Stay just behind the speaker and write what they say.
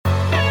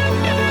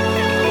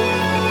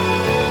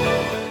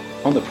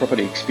On the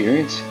Property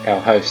Experience, our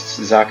hosts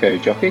Zarko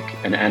Jokic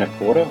and Anna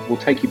Porter will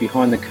take you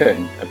behind the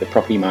curtain of the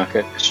property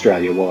market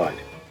Australia-wide.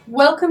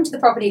 Welcome to the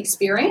Property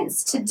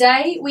Experience.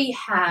 Today we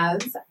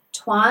have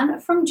Tuan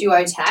from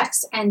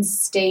DuoTax and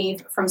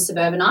Steve from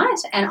Suburbanite,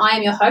 and I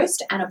am your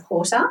host, Anna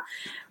Porter.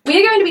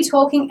 We are going to be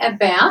talking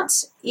about,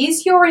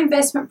 is your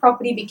investment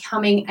property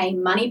becoming a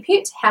money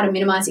pit, how to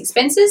minimise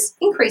expenses,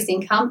 increase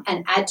income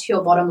and add to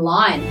your bottom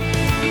line.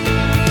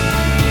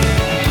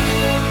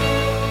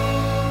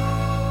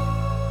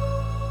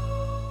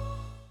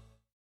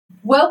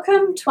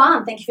 Welcome,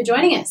 Tuan. Thank you for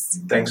joining us.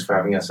 Thanks for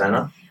having us,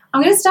 Anna.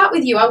 I'm going to start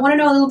with you. I want to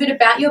know a little bit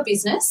about your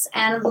business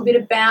and a little bit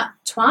about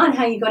Tuan,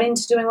 how you got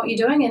into doing what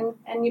you're doing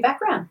and your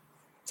background.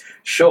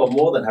 Sure,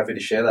 more than happy to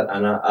share that,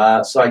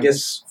 Anna. So I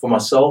guess for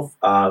myself,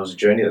 it was a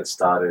journey that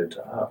started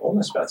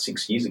almost about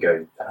 6 years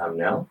ago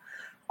now.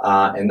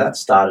 And that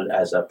started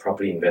as a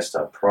property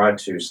investor prior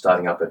to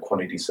starting up a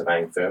quantity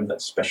surveying firm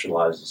that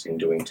specialises in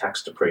doing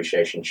tax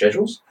depreciation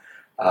schedules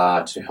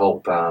to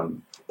help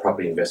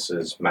property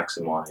investors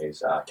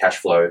maximise cash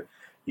flow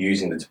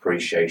using the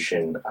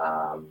depreciation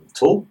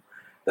tool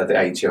that the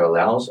ATO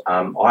allows.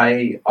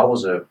 I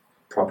was a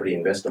property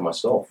investor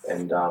myself,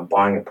 and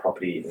buying a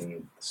property in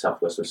the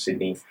southwest of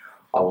Sydney,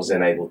 I was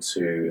then able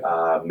to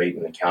meet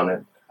an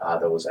accountant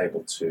that was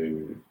able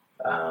to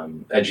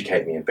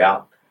educate me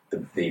about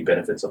the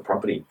benefits of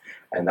property,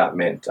 and that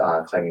meant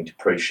claiming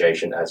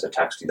depreciation as a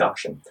tax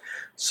deduction.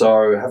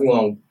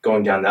 So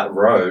going down that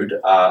road,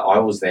 I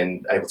was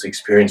then able to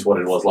experience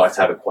what it was like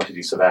to have a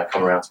quantity surveyor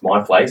come around to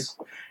my place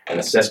and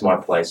assess my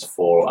place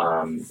for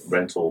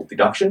rental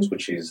deductions,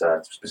 which is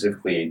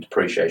specifically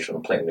depreciation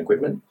on plant and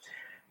equipment.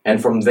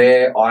 And from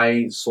there,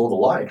 I saw the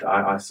light.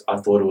 I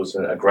thought it was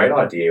a great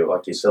idea.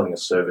 Like, you're selling a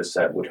service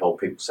that would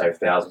help people save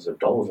thousands of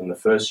dollars. And the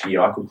first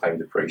year I could claim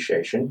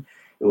depreciation,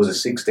 it was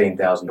a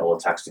 $16,000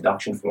 tax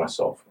deduction for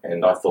myself.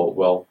 And I thought,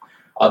 well,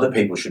 other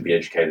people should be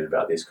educated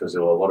about this, because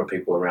there were a lot of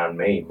people around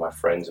me, my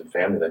friends and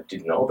family, that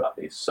didn't know about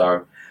this.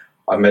 So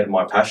I made it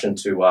my passion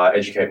to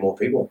educate more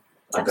people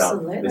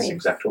about this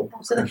exact tool.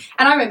 Absolutely.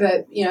 And I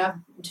remember,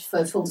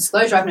 for full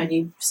disclosure, I've known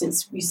you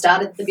since you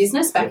started the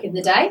business back in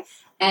the day.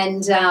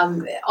 And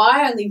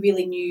I only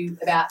really knew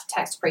about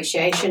tax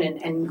depreciation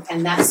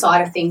and that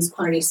side of things,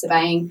 quantity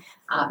surveying,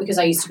 because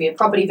I used to be a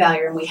property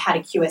valuer and we had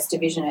a QS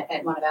division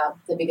at one of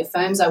the bigger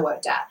firms I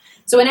worked at.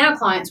 So when our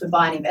clients would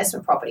buy an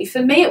investment property,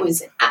 for me it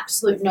was an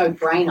absolute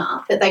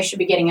no-brainer that they should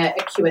be getting a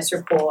QS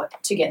report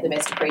to get the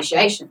best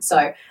depreciation.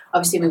 So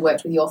obviously we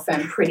worked with your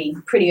firm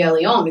pretty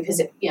early on, because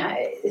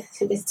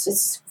it's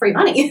just free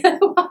money.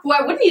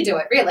 Why wouldn't you do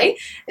it, really?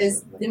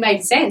 It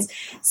made sense.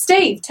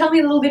 Steve, tell me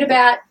a little bit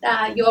about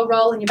your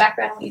role and your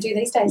background and what you do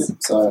these days.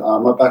 So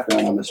my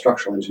background, I'm a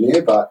structural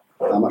engineer, but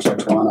much like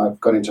Tuan, I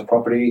got into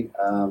property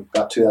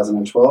about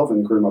 2012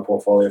 and grew my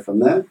portfolio from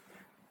there.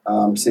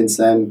 Since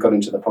then, got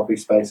into the property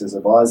space as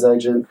a buyer's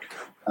agent,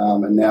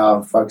 and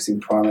now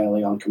focusing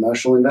primarily on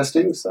commercial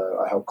investing.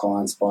 So I help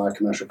clients buy a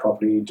commercial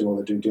property, do all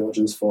the due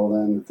diligence for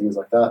them, and things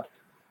like that.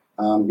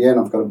 And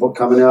I've got a book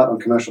coming out on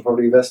commercial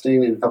property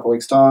investing in a couple of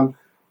weeks' time.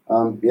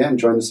 And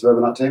join the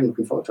Suburbanite team.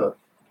 Looking forward to it.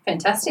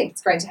 Fantastic.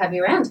 It's great to have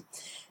you around.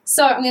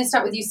 So I'm going to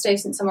start with you, Steve,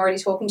 since I'm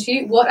already talking to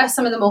you. What are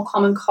some of the more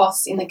common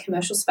costs in the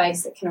commercial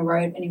space that can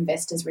erode an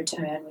investor's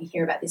return? We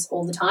hear about this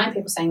all the time,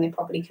 people saying their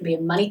property can be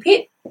a money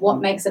pit. What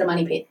makes it a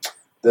money pit?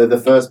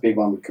 The first big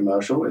one with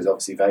commercial is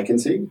obviously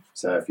vacancy.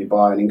 So if you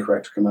buy an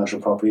incorrect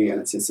commercial property and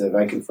it sits there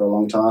vacant for a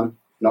long time,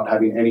 not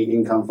having any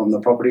income from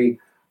the property,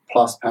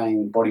 plus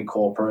paying body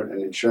corporate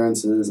and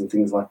insurances and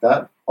things like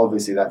that,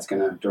 obviously that's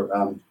going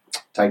to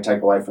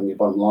take away from your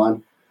bottom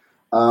line.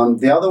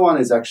 The other one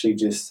is actually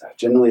just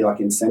generally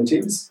like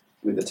incentives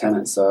with the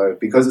tenants. So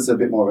because it's a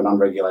bit more of an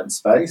unregulated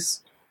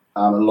space,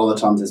 a lot of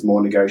the times there's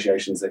more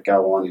negotiations that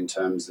go on in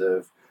terms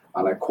of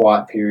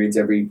quiet periods.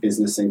 Every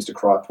business seems to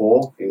cry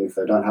poor, even if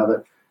they don't have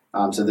it.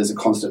 So there's a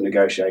constant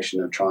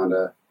negotiation of trying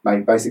to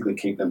basically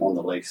keep them on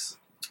the lease.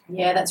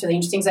 Yeah, that's really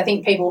interesting. So I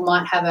think people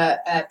might have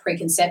a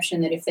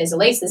preconception that if there's a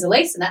lease,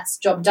 and that's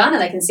job done,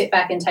 and they can sit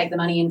back and take the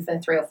money in for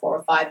 3 or 4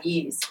 or 5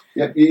 years.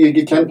 Yeah,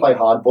 you can play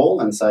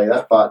hardball and say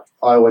that, but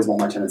I always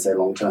want my tenants there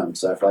long term.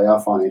 So if they are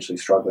financially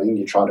struggling,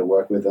 you try to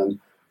work with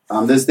them.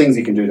 There's things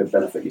you can do to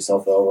benefit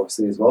yourself, though,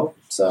 obviously, as well.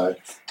 So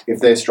if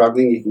they're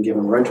struggling, you can give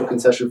them a rental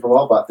concession for a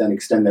while, but then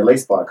extend their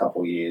lease by a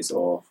couple of years,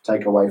 or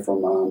take away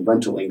from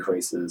rental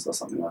increases or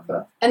something like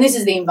that. And this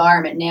is the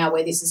environment now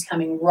where this is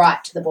coming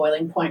right to the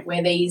boiling point,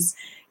 where these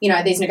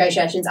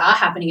negotiations are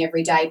happening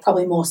every day,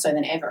 probably more so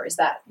than ever. Is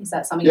that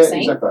something you're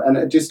seeing? Yeah, exactly. And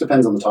it just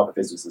depends on the type of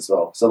business as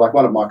well. So like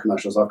one of my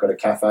commercials, I've got a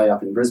cafe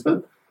up in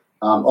Brisbane.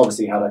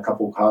 Obviously had a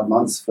couple of hard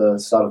months for the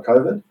start of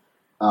COVID.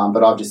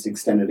 But I've just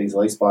extended his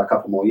lease by a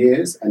couple more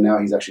years, and now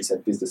he's actually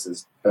said business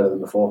is better than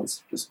before.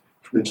 It's just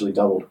literally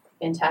doubled.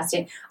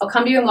 Fantastic. I'll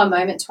come to you in one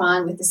moment,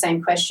 Tuan, with the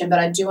same question, but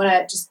I do want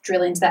to just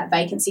drill into that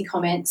vacancy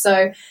comment.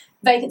 So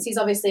vacancy is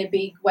obviously a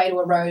big way to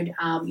erode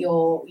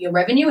your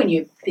revenue and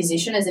your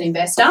position as an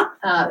investor.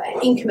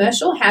 In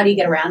commercial, how do you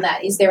get around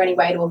that? Is there any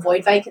way to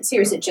avoid vacancy,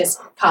 or is it just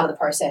part of the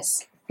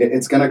process?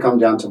 It's going to come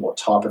down to what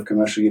type of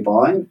commercial you're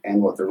buying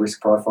and what the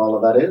risk profile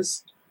of that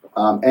is,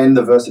 and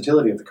the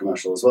versatility of the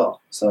commercial as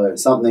well. So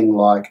something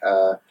like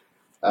a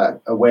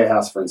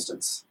warehouse, for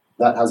instance,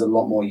 that has a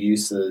lot more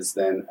uses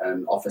than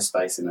an office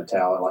space in a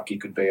tower. Like you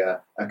could be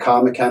a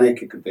car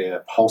mechanic, it could be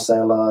a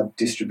wholesaler,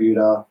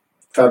 distributor,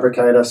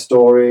 fabricator,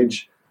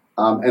 storage,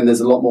 and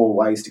there's a lot more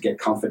ways to get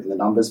comfort in the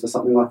numbers for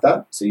something like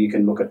that. So you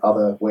can look at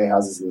other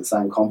warehouses in the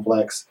same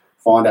complex,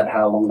 find out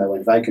how long they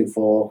went vacant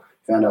for,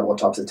 find out what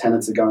types of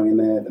tenants are going in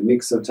there, the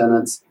mix of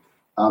tenants.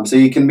 So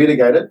you can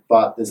mitigate it,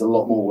 but there's a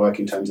lot more work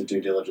in terms of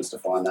due diligence to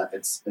find that.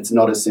 It's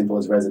not as simple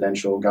as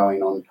residential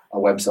going on a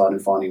website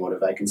and finding what a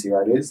vacancy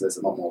rate is. There's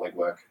a lot more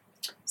legwork.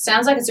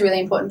 Sounds like it's a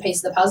really important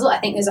piece of the puzzle. I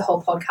think there's a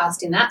whole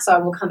podcast in that, so I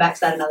will come back to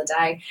that another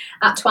day.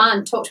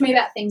 Tuan, talk to me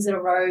about things that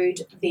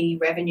erode the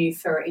revenue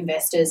for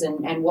investors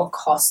and what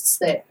costs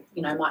that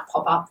might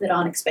pop up that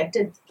aren't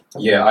expected.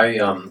 Yeah,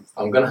 I'm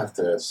going to have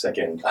to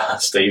second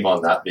Steve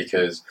on that,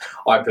 because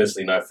I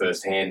personally know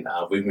firsthand.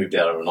 We've moved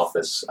out of an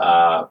office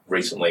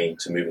recently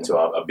to move into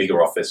a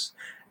bigger office,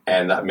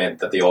 and that meant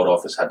that the old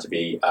office had to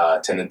be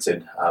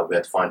tenanted. We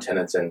had to find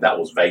tenants, and that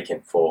was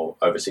vacant for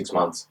over 6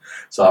 months.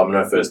 So I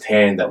know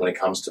firsthand that when it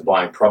comes to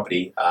buying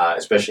property,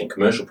 especially in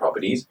commercial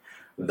properties,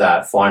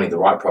 that finding the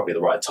right property at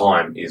the right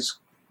time is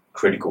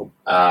critical.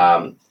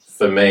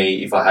 For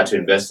me, if I had to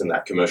invest in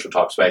that commercial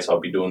type space, I'd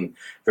be doing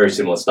very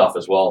similar stuff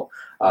as well,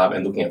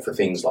 and looking at for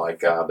things like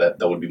that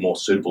would be more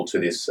suitable to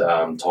this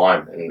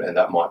time, and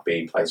that might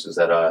be places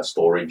that are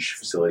storage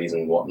facilities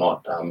and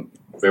whatnot,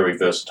 very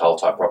versatile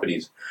type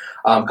properties.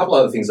 A couple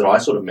other things that I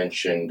sort of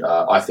mentioned,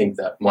 I think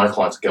that my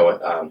clients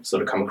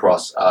sort of come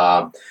across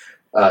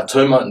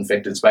termite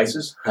infected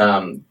spaces,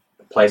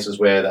 places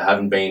where they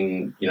haven't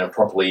been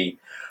properly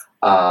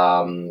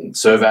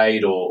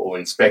surveyed or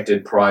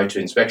inspected prior to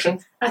inspection.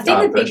 I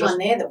think the big one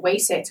there that we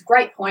see, it's a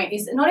great point,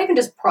 is not even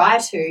just prior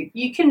to.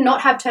 You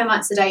cannot have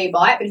termites the day you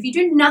buy it, but if you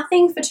do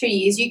nothing for 2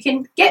 years, you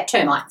can get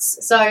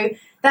termites. So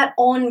that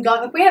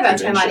ongoing, we have our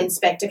termite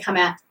inspector come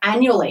out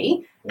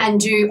annually and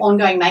do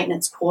ongoing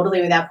maintenance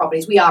quarterly with our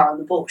properties. We are on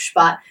the bush,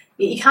 but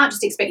you can't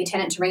just expect your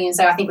tenant to ring in and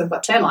say, I think we've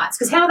got termites,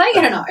 because how are they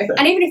going to know?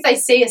 And even if they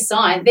see a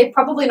sign, they're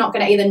probably not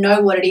going to either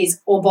know what it is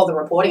or bother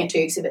reporting it to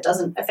you, because if it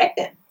doesn't affect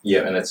them.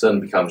 Yeah, and it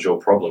certainly becomes your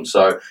problem.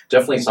 So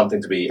definitely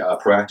something to be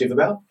proactive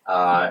about,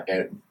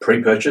 and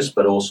pre-purchase,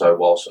 but also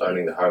whilst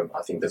owning the home.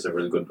 I think that's a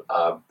really good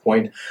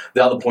point.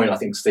 The other point I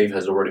think Steve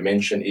has already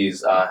mentioned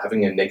is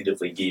having a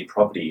negatively geared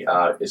property,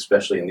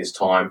 especially in this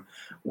time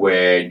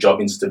where job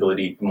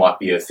instability might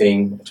be a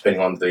thing,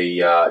 depending on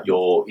the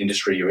your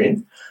industry you're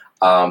in.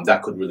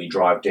 That could really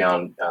drive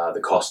down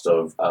the cost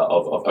of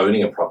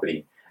owning a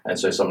property. And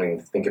so something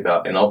to think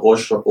about. And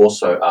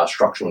also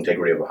structural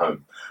integrity of a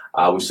home.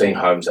 We've seen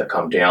homes that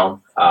come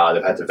down,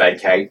 they've had to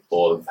vacate,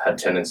 or they've had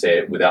tenants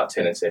there without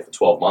tenants there for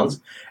 12 months,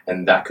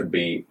 and that could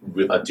be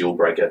a deal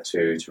breaker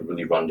to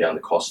really run down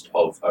the cost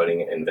of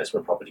owning an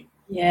investment property.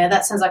 Yeah,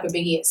 that sounds like a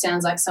biggie. It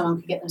sounds like someone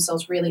could get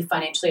themselves really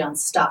financially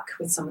unstuck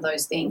with some of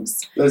those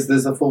things.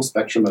 There's a full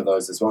spectrum of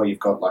those as well. You've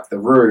got like the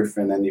roof,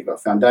 and then you've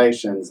got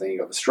foundations, then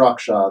you've got the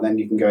structure, then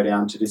you can go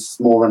down to just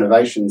small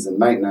renovations and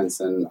maintenance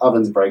and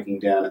ovens breaking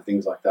down and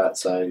things like that.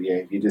 So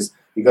yeah,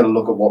 you've got to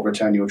look at what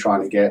return you're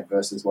trying to get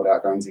versus what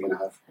outgoings you're going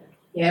to have.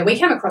 Yeah, we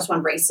came across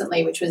one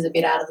recently which was a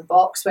bit out of the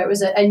box, where it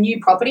was a new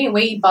property, and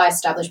we buy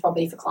established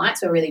property for clients,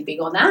 so we're really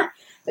big on that.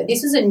 But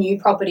this was a new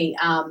property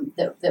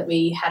that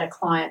we had a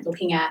client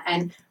looking at,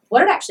 and what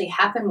had actually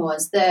happened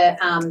was the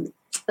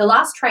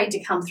last trade to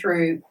come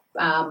through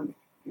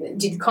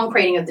did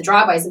concreting of the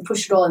driveways and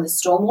pushed it all in the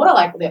stormwater,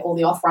 like all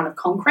the off-run of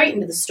concrete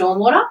into the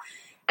stormwater.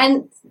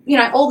 And,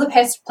 all the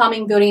pest,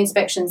 plumbing, building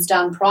inspections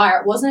done prior,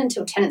 it wasn't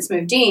until tenants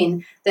moved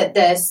in that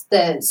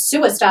the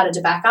sewer started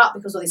to back up,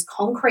 because all this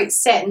concrete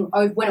set, and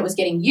when it was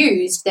getting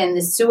used, then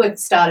the sewer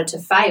started to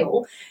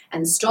fail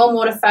and the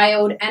stormwater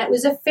failed, and it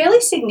was a fairly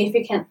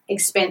significant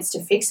expense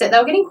to fix it. They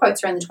were getting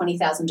quotes around the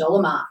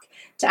 $20,000 mark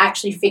to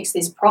actually fix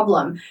this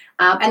problem.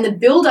 And the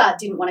builder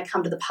didn't want to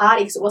come to the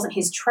party because it wasn't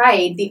his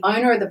trade. The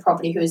owner of the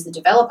property, who is the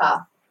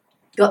developer,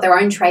 got their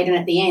own trade in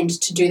at the end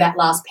to do that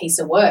last piece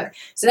of work.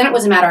 So then it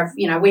was a matter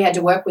of, we had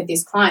to work with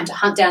this client to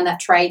hunt down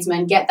that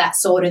tradesman, get that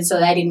sorted so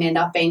they didn't end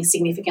up being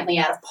significantly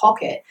out of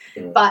pocket.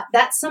 Mm. But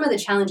that's some of the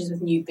challenges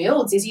with new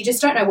builds, is you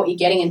just don't know what you're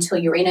getting until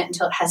you're in it,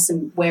 until it has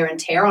some wear and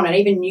tear on it.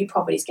 Even new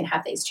properties can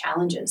have these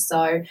challenges.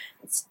 So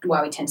that's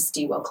why we tend to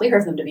steer well clear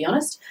of them, to be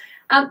honest.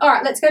 All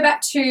right, let's go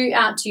back to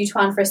you,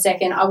 Tuan, for a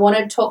second. I want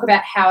to talk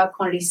about how a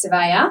quantity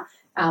surveyor,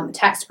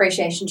 tax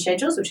depreciation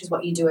schedules, which is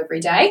what you do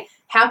every day,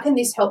 how can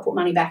this help put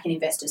money back in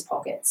investors'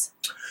 pockets?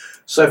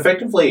 So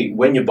effectively,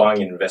 when you're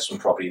buying an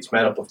investment property, it's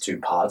made up of two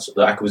parts: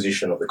 the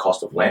acquisition of the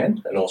cost of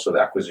land and also the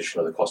acquisition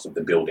of the cost of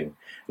the building.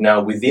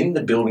 Now, within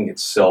the building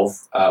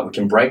itself, we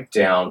can break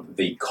down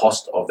the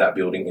cost of that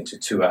building into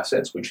two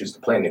assets, which is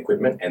the plant and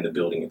equipment and the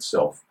building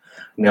itself.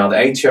 Now, the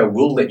ATO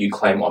will let you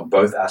claim on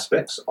both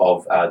aspects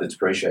of the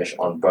depreciation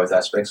on both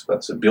aspects,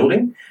 that's the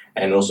building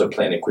and also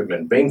plant and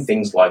equipment, being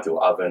things like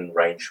your oven,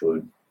 range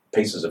hood,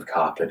 pieces of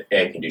carpet,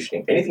 air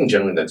conditioning, anything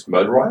generally that's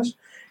motorized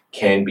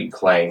can be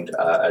claimed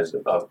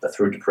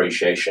through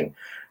depreciation.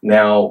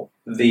 Now,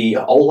 the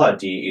whole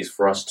idea is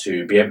for us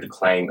to be able to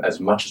claim as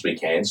much as we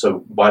can.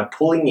 So by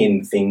pulling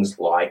in things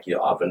like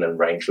your oven and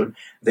range hood,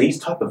 these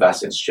type of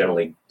assets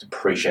generally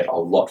depreciate a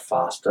lot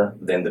faster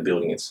than the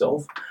building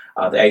itself.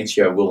 The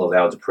ATO will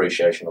allow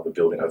depreciation of a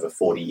building over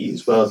 40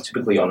 years. Well,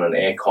 typically on an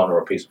aircon or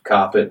a piece of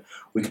carpet,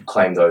 we could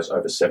claim those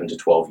over 7 to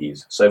 12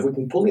 years. So if we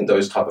can pull in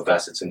those type of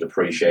assets in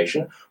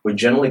depreciation, we're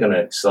generally going to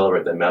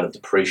accelerate the amount of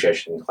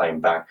depreciation and claim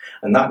back.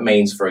 And that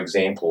means, for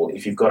example,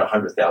 if you've got a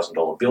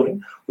 $100,000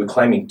 building, we're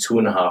claiming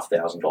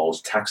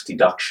 $2,500 tax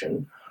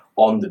deduction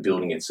on the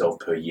building itself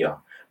per year.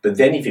 But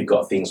then if you've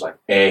got things like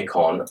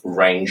aircon,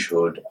 range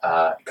hood,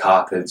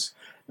 carpets,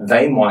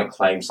 they might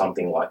claim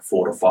something like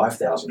 $4,000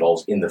 to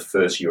 $5,000 in the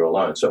first year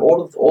alone. So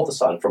all of a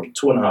sudden, from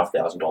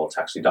 $2,500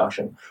 tax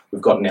deduction,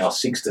 we've got now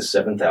 $6,000 to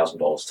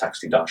 $7,000 tax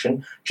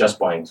deduction just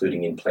by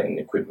including in plant and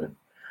equipment.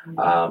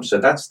 So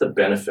that's the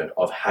benefit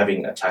of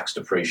having a tax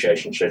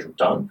depreciation schedule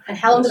done. And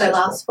how long do they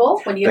last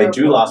for? They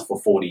do last for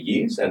 40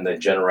 years, and they're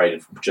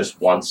generated just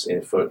once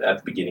at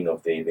the beginning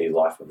of the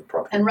life of the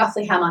property. And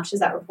roughly how much does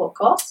that report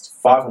cost?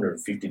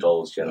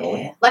 $550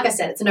 generally. Yeah. Like I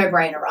said, it's a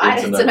no-brainer,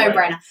 right? It's a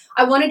no-brainer.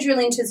 I want to drill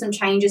into some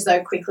changes,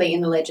 though, quickly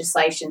in the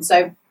legislation.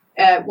 So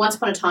once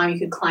upon a time, you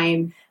could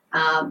claim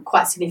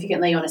quite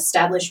significantly on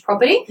established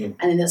property, and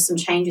then there's some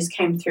changes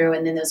came through,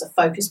 and then there's a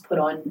focus put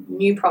on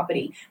new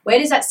property. Where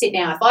does that sit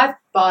now?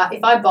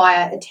 If I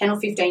buy a 10 or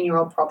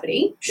 15-year-old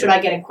property, should I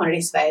get a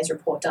quantity surveyor's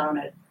report done on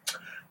it?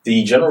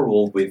 The general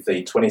rule with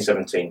the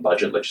 2017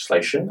 budget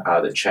legislation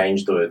that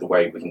changed the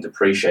way we can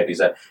depreciate is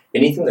that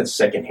anything that's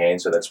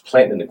second-hand, so that's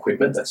plant and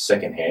equipment that's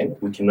second-hand,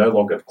 we can no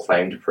longer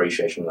claim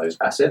depreciation on those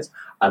assets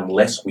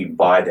unless we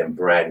buy them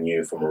brand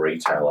new from a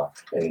retailer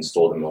and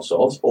install them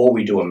ourselves, or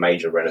we do a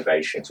major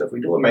renovation. So if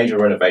we do a major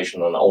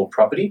renovation on an old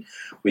property,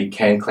 we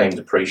can claim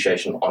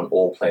depreciation on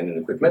all plant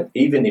and equipment,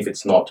 even if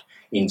it's not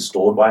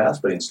installed by us,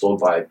 but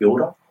installed by a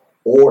builder,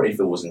 or if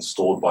it was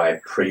installed by a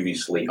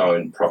previously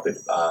owned property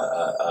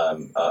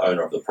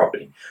owner of the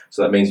property.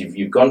 So that means if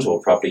you've gone to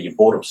a property, you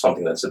bought up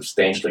something that's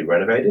substantially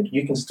renovated,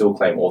 you can still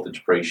claim all the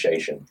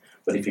depreciation.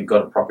 But if you've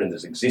got a property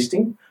that's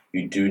existing,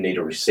 you do need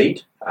a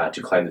receipt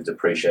to claim the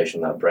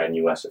depreciation on that brand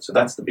new asset. So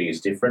that's the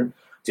biggest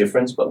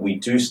difference, but we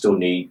do still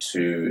need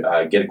to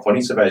get a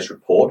quantity surveyor's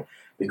report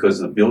because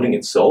the building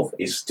itself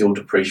is still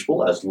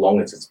depreciable as long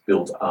as it's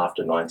built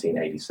after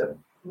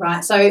 1987.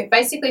 Right. So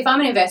basically, if I'm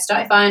an investor,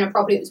 if I own a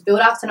property that was built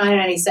after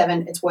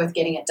 1987, it's worth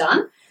getting it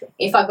done.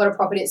 If I've got a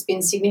property that's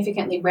been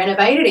significantly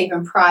renovated,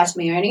 even prior to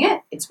me owning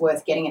it, it's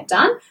worth getting it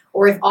done.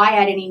 Or if I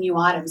add any new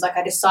items, like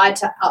I decide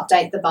to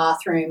update the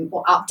bathroom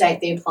or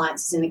update the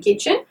appliances in the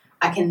kitchen,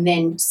 I can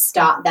then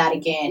start that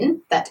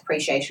again, that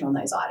depreciation on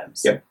those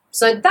items. Yep.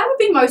 So that would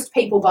be most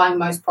people buying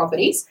most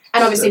properties,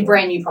 and obviously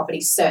brand new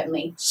properties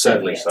certainly so.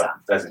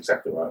 That's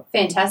exactly right.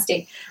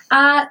 Fantastic.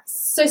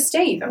 So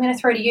Steve, I'm going to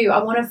throw to you.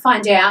 I want to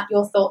find out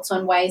your thoughts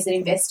on ways that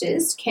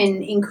investors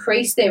can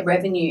increase their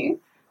revenue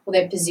or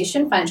their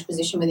financial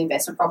position with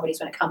investment properties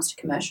when it comes to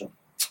commercial.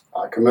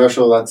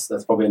 Commercial, that's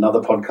probably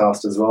another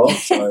podcast as well.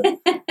 So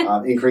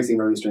increasing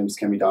revenue streams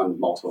can be done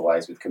multiple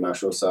ways with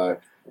commercial. So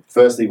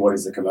firstly, what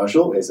is a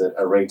commercial? Is it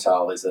a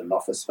retail? Is it an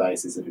office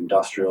space? Is it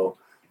industrial?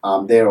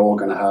 They're all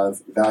going to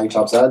have value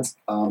types adds.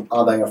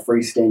 Are they a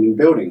freestanding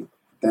building?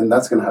 Then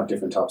that's going to have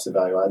different types of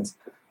value adds.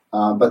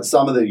 But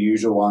some of the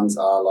usual ones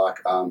are like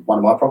one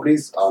of my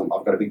properties.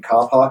 I've got a big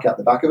car park out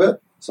the back of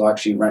it. So I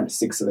actually rent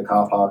 6 of the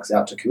car parks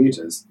out to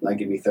commuters. And they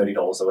give me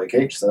 $30 a week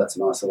each. So that's a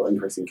nice little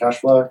increase in cash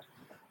flow.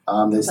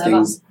 There's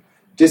things,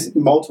 just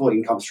multiple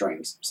income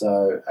streams.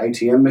 So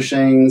ATM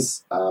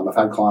machines. I've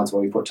had clients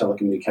where we put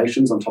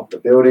telecommunications on top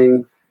of the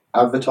building,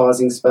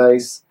 advertising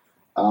space.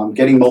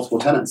 Getting multiple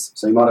tenants.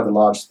 So you might have a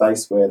large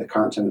space where the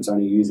current tenant's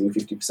only using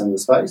 50% of the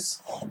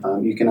space.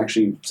 You can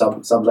actually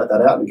sublet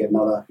that out and get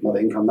another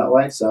income that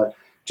way. So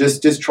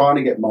just trying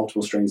to get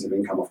multiple streams of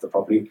income off the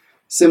property.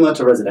 Similar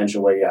to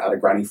residential where you add a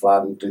granny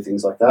flat and do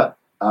things like that.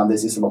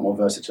 There's just a lot more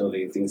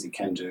versatility of things you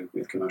can do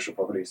with commercial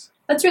properties.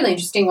 That's a really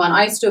interesting one.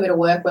 I used to do a bit of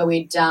work where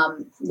we'd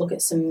look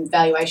at some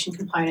valuation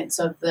components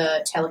of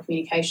the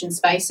telecommunication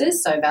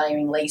spaces, so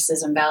valuing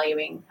leases and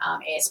valuing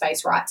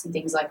airspace rights and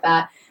things like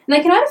that. And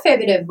they can add a fair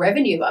bit of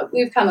revenue.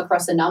 We've come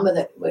across a number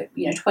that, $20,000,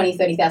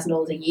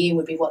 $30,000 a year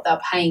would be what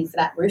they're paying for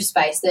that roof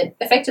space that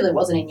effectively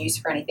wasn't in use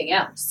for anything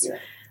else. Yeah.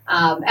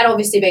 And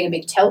obviously being a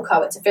big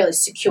telco, it's a fairly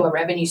secure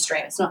revenue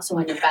stream. It's not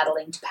someone you're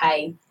battling to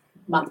pay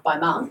month by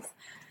month.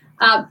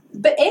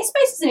 But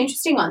airspace is an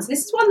interesting one. So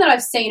this is one that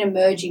I've seen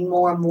emerging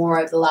more and more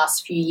over the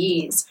last few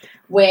years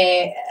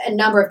where a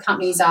number of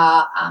companies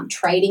are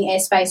trading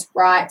airspace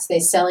rights,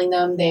 they're selling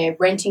them, they're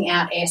renting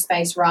out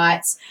airspace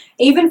rights,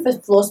 even for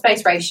floor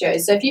space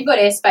ratios. So if you've got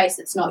airspace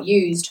that's not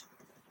used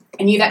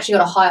and you've actually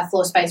got a higher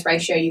floor space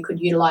ratio you could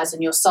utilise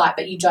on your site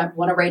but you don't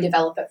want to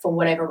redevelop it for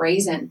whatever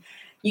reason,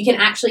 you can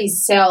actually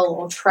sell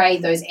or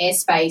trade those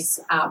airspace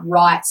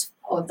rights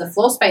of the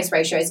floor space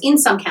ratios in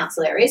some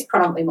council areas,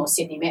 predominantly more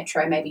Sydney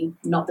Metro, maybe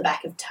not the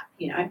back of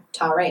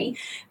Taree,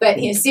 but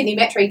Sydney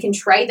Metro, you can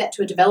trade that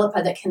to a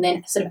developer that can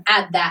then sort of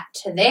add that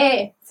to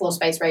their floor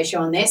space ratio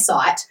on their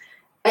site.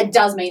 It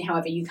does mean,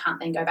 however, you can't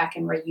then go back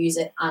and reuse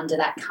it under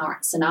that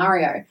current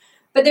scenario.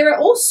 But there are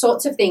all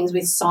sorts of things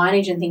with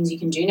signage and things you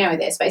can do now with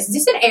airspace. Is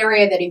this an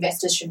area that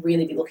investors should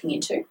really be looking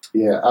into?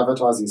 Yeah,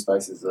 advertising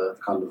space is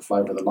kind of the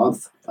flavour of the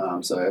month.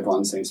 So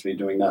everyone seems to be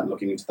doing that and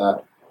looking into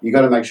that. You've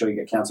got to make sure you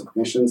get council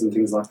permissions and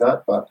things like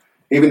that. But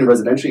even in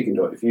residential, you can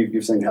do it. If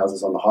you've seen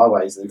houses on the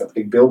highways, they've got the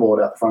big billboard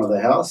out the front of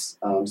their house.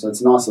 So it's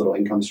a nice little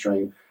income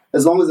stream,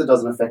 as long as it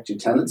doesn't affect your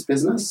tenant's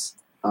business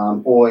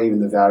or even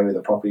the value of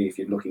the property if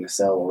you're looking to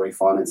sell or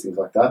refinance, things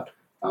like that.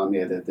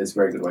 There's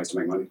very good ways to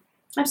make money.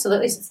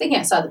 Absolutely. So thinking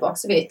outside the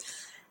box a bit.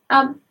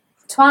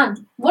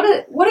 Tuan, what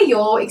are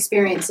your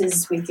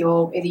experiences with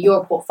either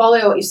your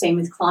portfolio or what you've seen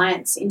with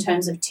clients in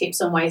terms of tips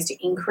on ways to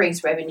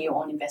increase revenue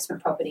on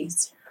investment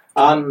properties?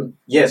 So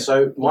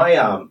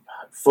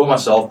for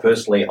myself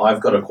personally, I've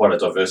got quite a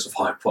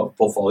diversified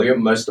portfolio.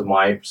 Most of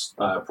my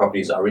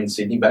properties are in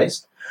Sydney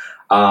based.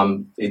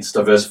 It's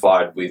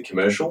diversified with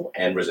commercial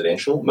and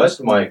residential.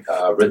 Most of my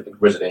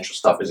residential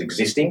stuff is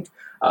existing,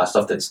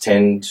 stuff that's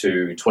 10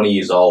 to 20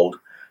 years old.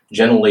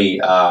 Generally,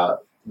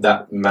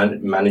 that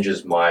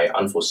manages my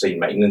unforeseen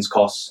maintenance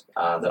costs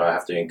that I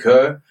have to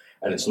incur,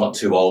 and it's not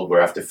too old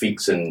where I have to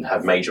fix and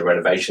have major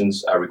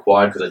renovations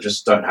required because I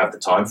just don't have the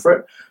time for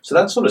it. So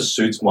that sort of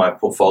suits my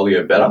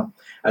portfolio better.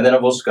 And then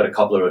I've also got a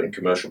couple of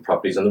commercial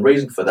properties, and the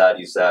reason for that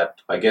is that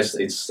I guess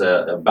it's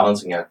a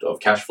balancing act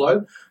of cash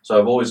flow. So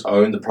I've always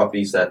owned the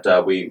properties that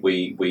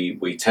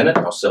we tenant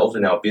ourselves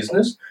in our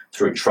business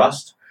through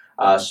trust.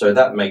 So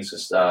that makes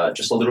us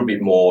just a little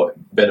bit more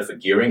better for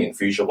gearing in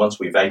future. Once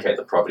we vacate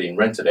the property and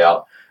rent it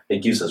out,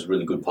 it gives us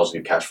really good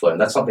positive cash flow,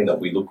 and that's something that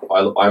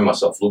I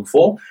myself look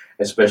for,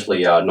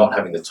 especially not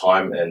having the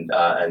time and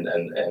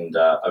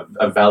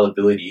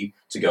availability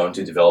to go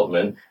into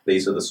development.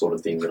 These are the sort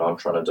of things that I'm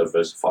trying to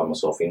diversify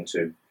myself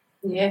into.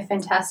 Yeah,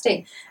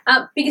 fantastic.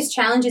 Biggest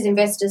challenges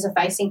investors are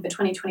facing for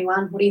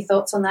 2021. What are your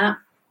thoughts on that?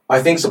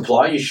 I think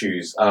supply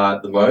issues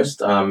are the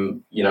most.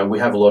 We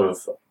have a lot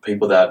of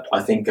people that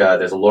I think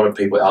there's a lot of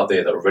people out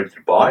there that are ready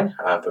to buy.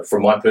 But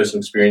from my personal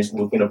experience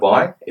looking to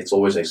buy, it's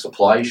always a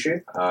supply issue.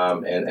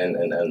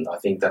 And I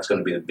think that's going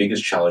to be the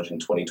biggest challenge in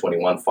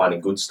 2021, finding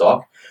good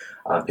stock,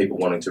 people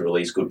wanting to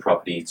release good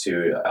property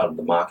out of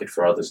the market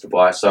for others to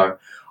buy. So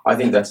I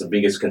think that's the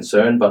biggest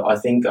concern, but I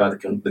think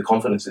the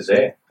confidence is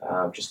there.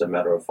 Just a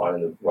matter of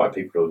finding the right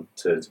people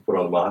to put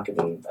on the market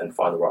and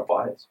find the right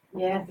buyers.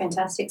 Yeah,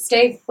 fantastic.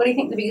 Steve, what do you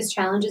think the biggest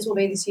challenges will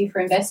be this year for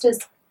investors?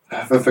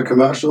 For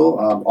commercial,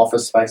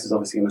 office space is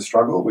obviously going to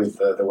struggle with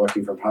the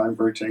working from home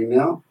routine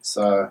now.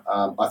 So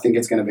I think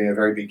it's going to be a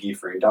very big year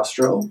for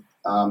industrial,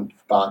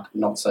 but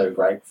not so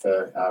great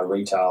for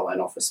retail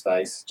and office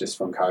space just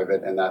from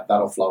COVID, and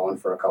that'll flow on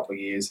for a couple of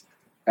years.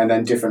 And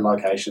then different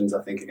locations,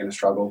 I think, are going to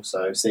struggle.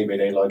 So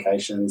CBD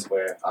locations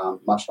where,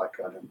 much like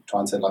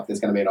Tuan said, like there's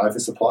going to be an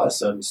oversupply of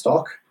certain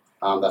stock,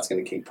 that's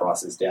going to keep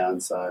prices down.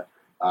 So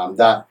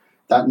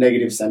that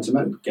negative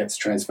sentiment gets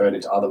transferred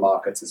into other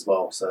markets as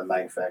well. So it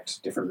may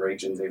affect different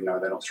regions, even though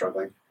they're not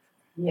struggling.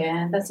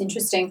 Yeah, that's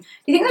interesting.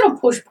 Do you think that'll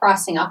push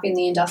pricing up in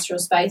the industrial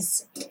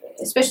space,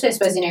 especially, I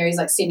suppose, in areas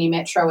like Sydney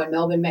Metro and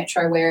Melbourne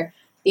Metro, where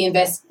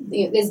there's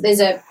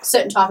a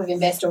certain type of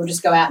investor will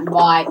just go out and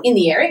buy in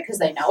the area because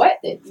they know it.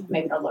 There's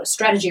maybe not a lot of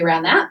strategy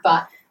around that,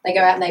 but they go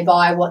out and they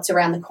buy what's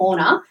around the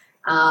corner,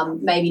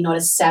 maybe not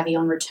as savvy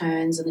on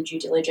returns and the due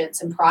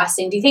diligence and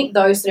pricing. Do you think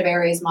those sort of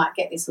areas might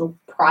get this little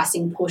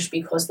pricing push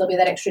because there'll be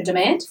that extra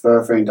demand?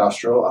 For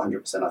industrial,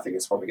 100%, I think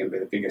it's probably going to be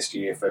the biggest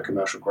year for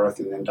commercial growth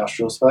in the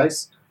industrial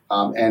space.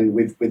 And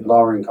with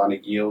lowering kind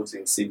of yields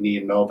in Sydney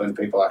and Melbourne,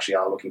 people actually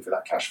are looking for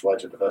that cash flow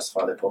to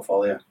diversify their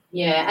portfolio.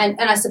 Yeah, and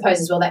I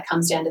suppose as well that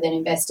comes down to then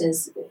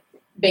investors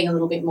being a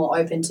little bit more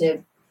open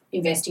to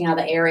investing in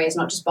other areas,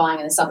 not just buying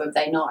in the suburb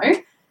they know,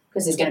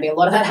 because there's going to be a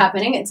lot of that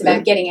happening. It's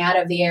about getting out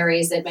of the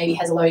areas that maybe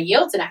has low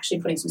yields and actually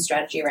putting some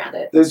strategy around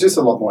it. There's just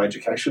a lot more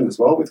education as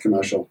well with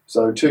commercial.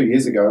 So 2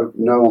 years ago,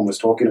 no one was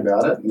talking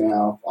about it.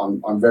 Now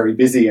I'm very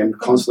busy and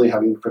constantly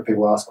having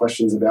people ask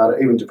questions about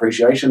it. Even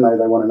depreciation, they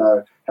want to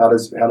know how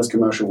does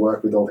commercial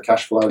work with all the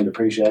cash flow and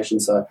depreciation.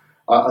 So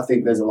I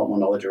think there's a lot more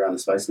knowledge around the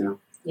space now.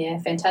 Yeah,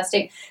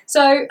 fantastic.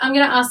 So I'm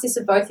going to ask this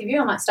of both of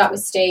you. I might start with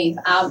Steve.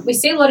 We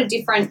see a lot of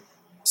different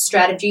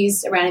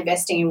strategies around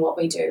investing in what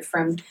we do,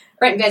 from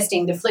rent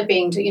investing to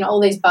flipping to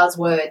all these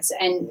buzzwords,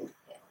 and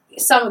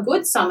some are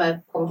good, some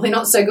are probably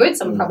not so good,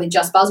 some are probably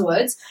just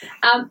buzzwords.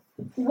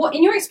 What,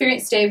 in your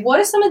experience, Steve, what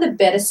are some of the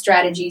better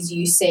strategies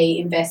you see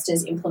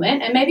investors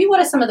implement, and maybe what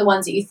are some of the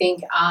ones that you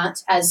think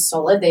aren't as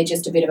solid, they're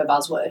just a bit of a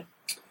buzzword?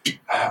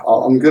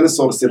 I'm going to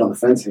sort of sit on the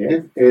fence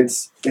here.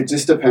 It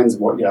just depends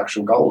what your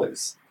actual goal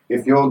is.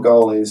 If your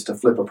goal is to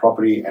flip a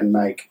property and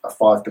make a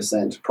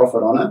 5%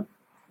 profit on it,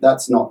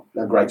 that's not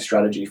a great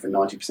strategy for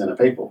 90% of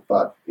people.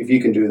 But if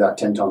you can do that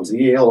 10 times a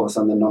year, all of a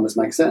sudden the numbers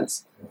make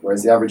sense.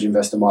 Whereas the average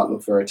investor might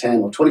look for a 10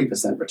 or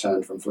 20%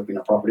 return from flipping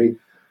a property.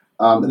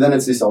 And then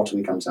this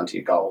ultimately comes down to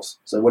your goals.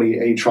 So are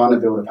you trying to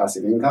build a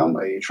passive income?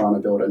 Are you trying to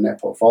build a net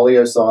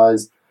portfolio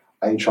size?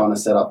 Are you trying to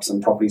set up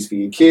some properties for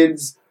your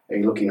kids? Are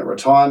you looking at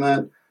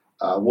retirement?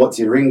 What's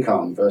your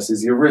income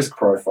versus your risk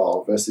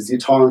profile versus your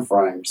time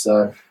frame?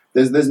 So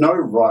there's no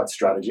right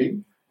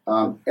strategy.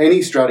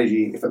 Any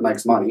strategy, if it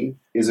makes money,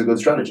 is a good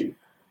strategy.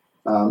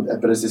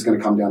 But it's just going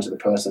to come down to the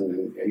person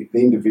and the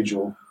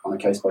individual on a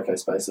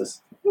case-by-case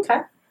basis.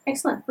 Okay,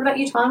 excellent. What about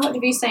you, Tuan? What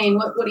have you seen?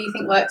 What do you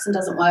think works and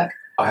doesn't work?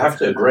 I have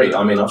to agree.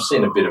 I mean, I've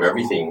seen a bit of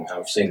everything.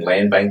 I've seen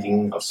land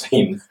banking, I've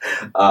seen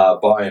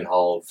buy and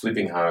hold,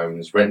 flipping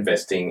homes, rent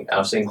vesting.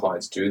 I've seen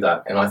clients do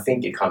that. And I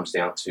think it comes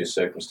down to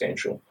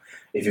circumstantial.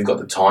 If you've got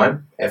the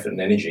time, effort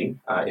and energy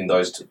in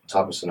those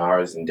type of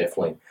scenarios, then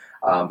definitely.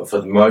 But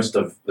for most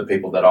of the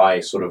people that I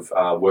sort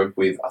of work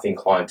with, I think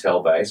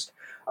clientele-based,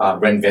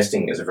 rent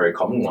vesting is a very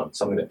common one,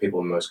 something that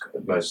people are most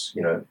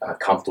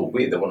comfortable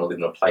with. They want to live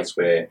in a place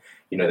where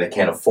they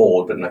can't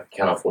afford, but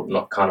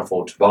can't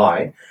afford to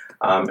buy,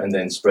 and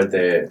then spread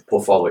their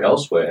portfolio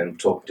elsewhere. And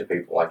talking to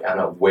people like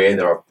Anna, where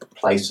there are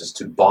places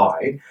to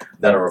buy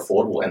that are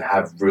affordable and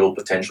have real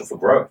potential for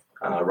growth,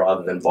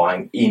 rather than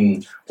buying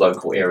in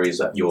local areas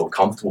that you're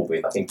comfortable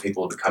with. I think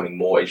people are becoming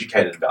more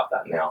educated about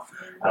that now,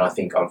 and I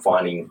think I'm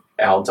finding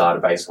our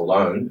database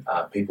alone,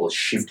 people are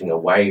shifting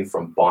away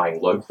from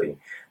buying locally.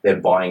 They're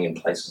buying in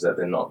places that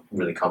they're not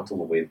really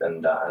comfortable with,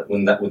 and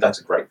that's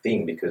a great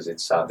thing, because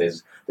it's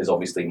there's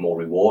obviously more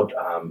reward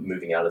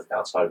moving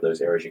outside of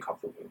those areas you're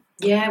comfortable with.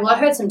 Yeah, well, I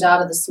heard some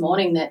data this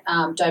morning that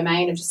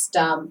Domain have just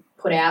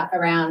put out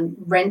around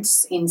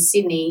rents in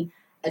Sydney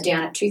are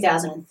down at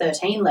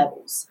 2013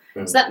 levels.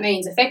 So that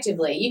means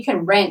effectively you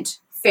can rent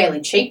fairly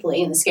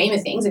cheaply in the scheme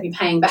of things if you're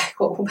paying back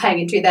what we're paying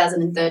in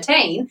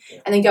 2013,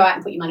 and then go out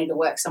and put your money to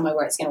work somewhere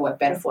where it's going to work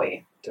better for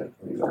you.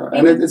 Definitely.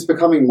 And it's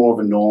becoming more of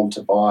a norm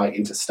to buy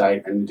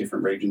interstate and in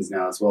different regions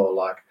now as well.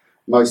 Like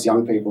most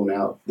young people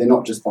now, they're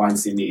not just buying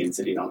Sydney and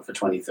sitting on it for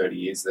 20, 30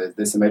 years.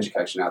 There's some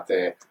education out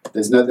there.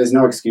 There's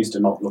no excuse to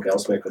not look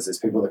elsewhere, because there's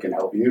people that can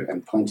help you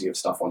and plenty of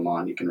stuff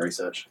online you can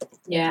research.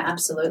 Yeah,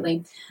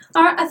 absolutely.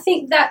 All right, I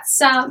think that's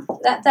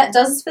that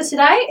does us for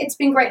today. It's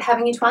been great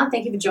having you, Tuan.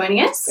 Thank you for joining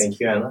us. Thank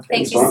you, Anna.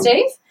 Thank you,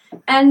 Steve.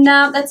 And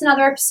that's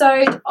another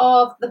episode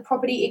of The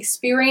Property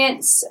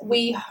Experience.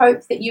 We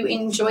hope that you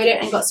enjoyed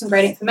it and got some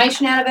great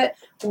information out of it.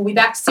 We'll be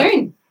back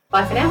soon.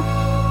 Bye for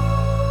now.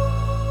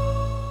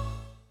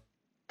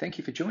 Thank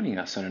you for joining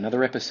us on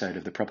another episode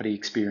of The Property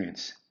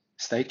Experience.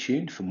 Stay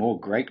tuned for more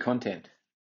great content.